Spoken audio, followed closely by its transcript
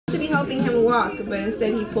To be helping him walk, but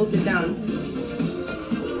instead he pulls it down.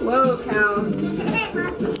 Whoa, cow.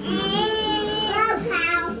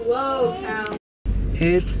 Whoa, cow.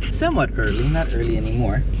 It's somewhat early, not early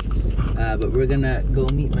anymore. But we're gonna go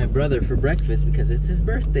meet my brother for breakfast because it's his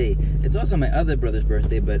birthday. It's also my other brother's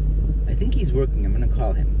birthday, but I think he's working. I'm gonna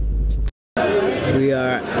call him. We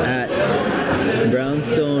are at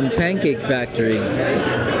Brownstone Pancake Factory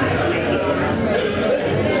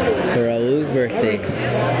for Raul's birthday.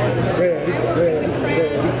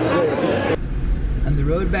 On the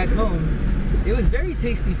road back home, it was very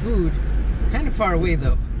tasty food. Kind of far away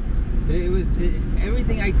though. But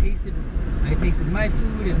everything I tasted my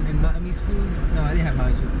food and Mommy's food. No, I didn't have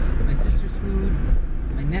Mommy's food. My sister's food,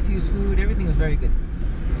 my nephew's food, everything was very good.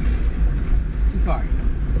 It's too far.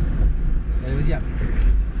 But it was yummy.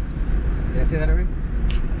 Did I say that already?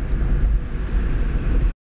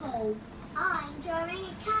 Oh, I'm drawing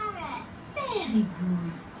a carrot. Very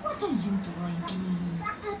good. What are you drawing, Kenny?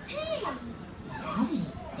 A pig. Lovely.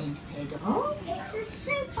 And Pedro? It's a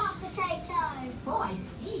super potato. Oh, I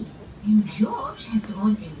see. And George has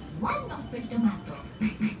drawn a wonderful tomato.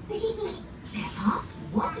 Peppa,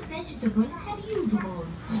 what vegetable have you drawn?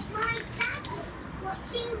 My daddy,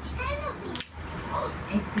 watching television. Oh,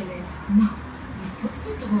 excellent. Now, we put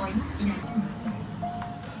the drawings in a...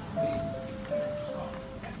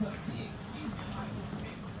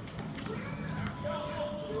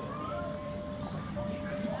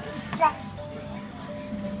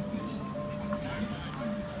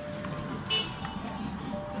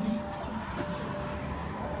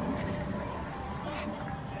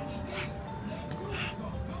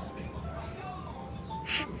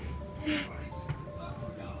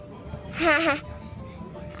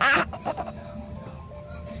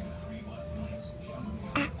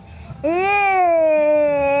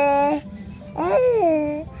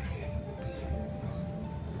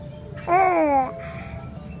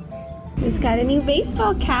 He's got a new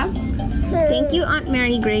baseball cap. Thank you, Aunt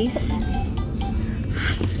Mary Grace.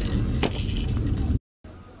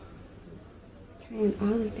 Trying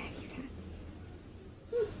all of Daddy's hats.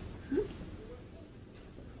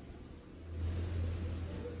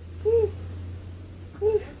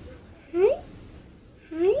 Hi.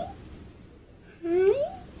 Hi. Hi.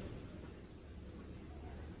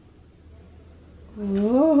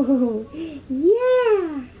 Oh,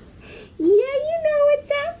 yeah. Yeah, you know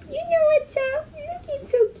what's up. You know what's up. Looking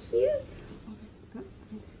so cute.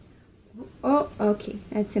 Oh, okay.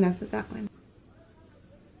 That's enough of that one.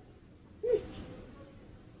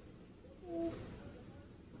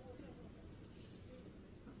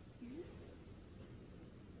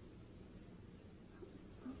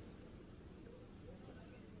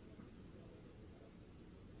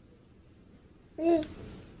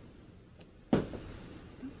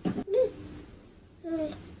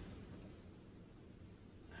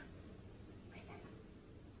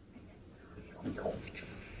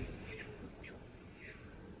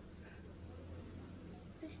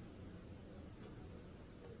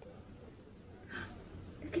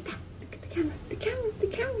 Look at that. Look at the camera. The camera. The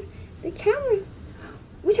camera. The camera.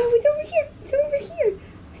 What's over here? It's over here.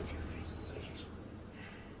 It's over here.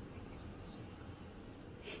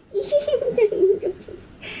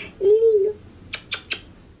 Lindo.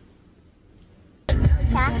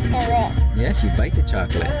 Chocolate. Yes, you bite the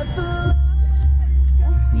chocolate.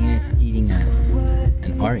 Nina's eating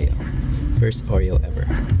an Oreo. First Oreo ever.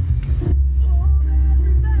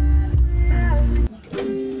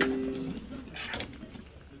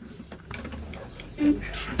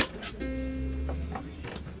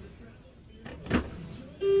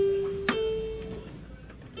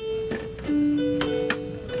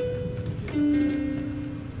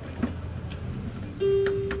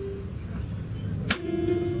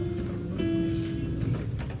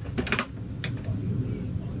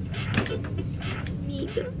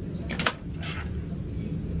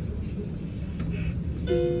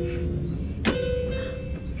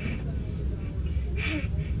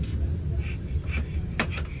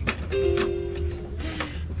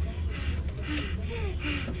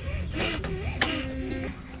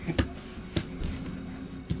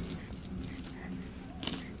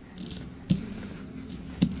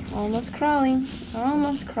 Almost crawling.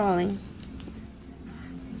 Almost crawling.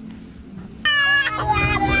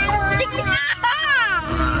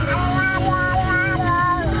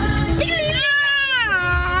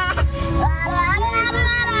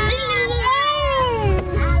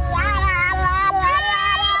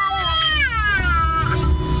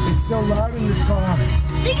 It's so loud in this car. I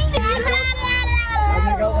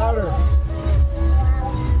think out louder.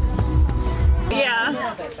 Yeah.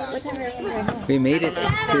 We made it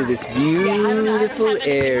to this beautiful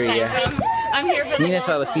area. Nina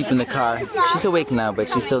fell asleep in the car. She's awake now, but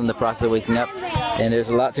she's still in the process of waking up. And there's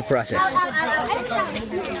a lot to process.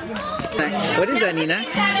 What is that, Nina?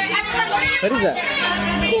 What is that?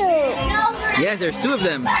 2. Yes, there's 2 of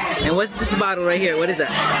them. And what's this bottle right here? What is that?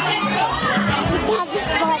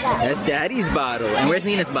 That's Daddy's bottle. And where's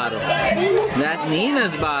Nina's bottle? That's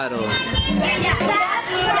Nina's bottle.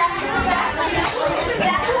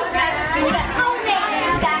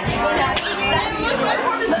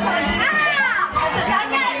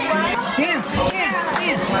 Dance, dance,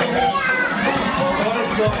 dance.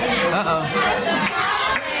 Uh-oh.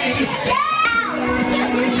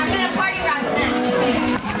 I'm gonna party rock next.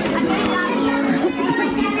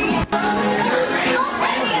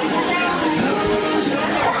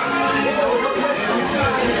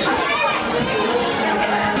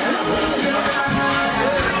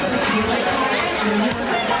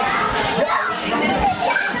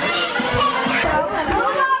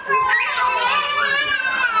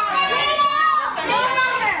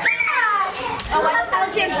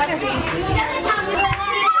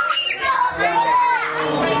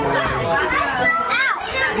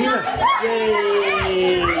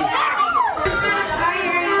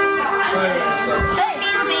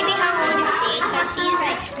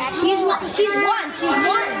 She's one.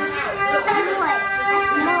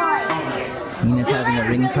 Nina's having a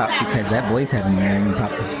ring pop because that boy's having a ring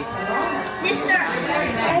pop.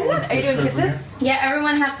 Are you doing kisses? Yeah,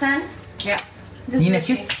 everyone have 10? Yeah. Nina,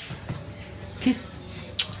 kiss. Kiss.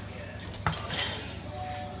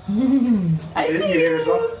 I see you.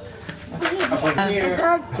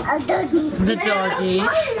 The doggy.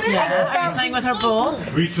 Yeah. Are you playing with her bowl?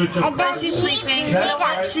 Oh, she's sleeping. You know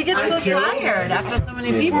what? She gets so tired after so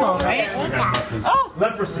many people, right? Oh,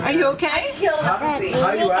 are you okay? Yeah.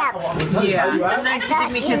 She's nice to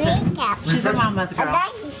give me kisses. She's a mama's girl.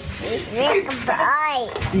 She's very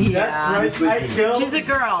nice. Yeah. She's a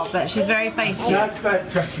girl, but she's very feisty.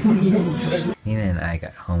 Nina and I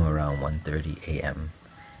got home around 1:30 a.m.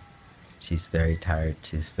 She's very tired.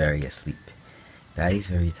 She's very asleep. Daddy's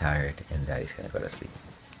very tired, and Daddy's gonna go to sleep.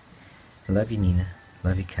 I love you, Nina.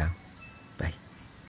 Love you, Cow.